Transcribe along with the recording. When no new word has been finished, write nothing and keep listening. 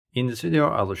In this video,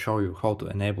 I will show you how to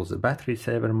enable the battery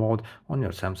saver mode on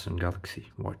your Samsung Galaxy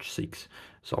Watch 6.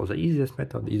 So the easiest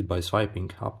method is by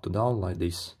swiping up to down like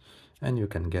this, and you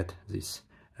can get this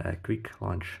quick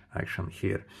launch action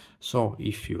here. So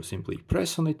if you simply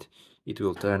press on it, it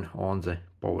will turn on the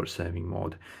power saving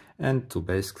mode, and to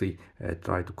basically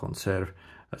try to conserve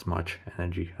as much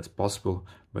energy as possible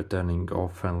by turning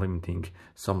off and limiting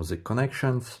some of the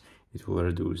connections. It will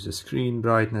reduce the screen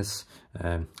brightness,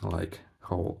 like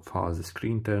how fast the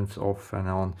screen turns off and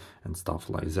on and stuff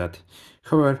like that.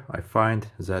 However, I find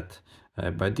that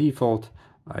by default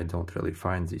I don't really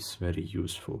find this very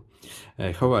useful.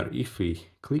 However, if we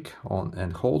click on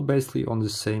and hold basically on the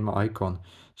same icon,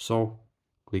 so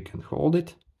click and hold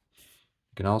it,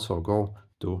 you can also go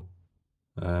to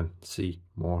see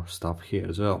more stuff here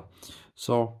as well.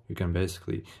 So you can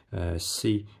basically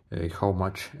see how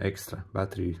much extra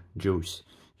battery juice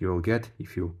you will get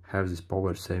if you have this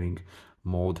power saving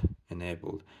mode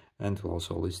enabled, and will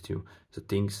also list you the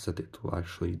things that it will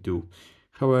actually do.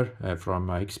 However, from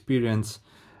my experience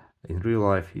in real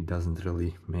life, it doesn't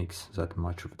really make that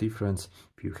much of a difference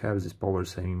if you have this power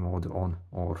saving mode on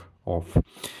or off.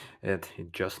 It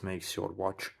just makes your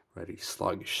watch very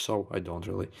sluggish, so I don't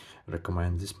really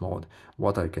recommend this mode.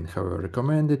 What I can however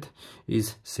recommend it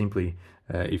is simply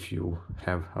if you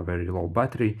have a very low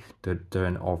battery, to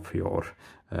turn off your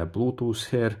Bluetooth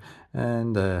here,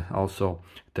 and also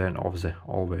turn off the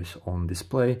always on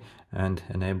display and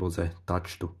enable the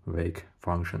touch to wake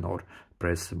function, or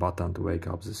press the button to wake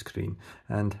up the screen,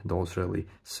 and those really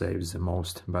saves the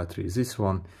most battery. This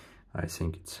one, I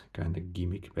think it's kind of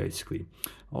gimmick basically.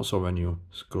 Also, when you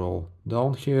scroll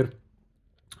down here,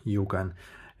 you can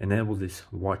enable this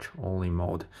watch only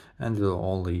mode, and will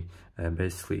only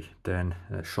basically then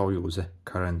show you the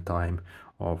current time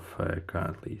of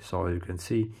currently. So you can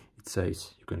see it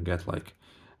says you can get like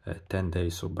 10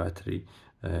 days of battery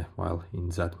while in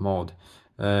that mode.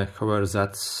 However,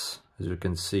 that's, as you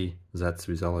can see, that's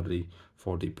with already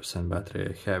 40%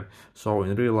 battery I have. So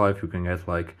in real life you can get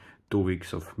like 2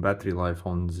 weeks of battery life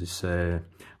on this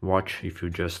watch if you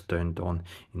just turn it on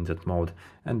in that mode,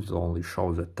 and it will only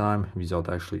show the time without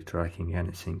actually tracking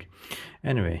anything.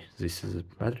 Anyway, this is a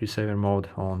battery saver mode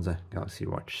on the Galaxy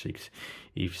Watch 6.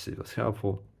 If this was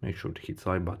helpful, make sure to hit the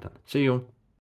like button. See you!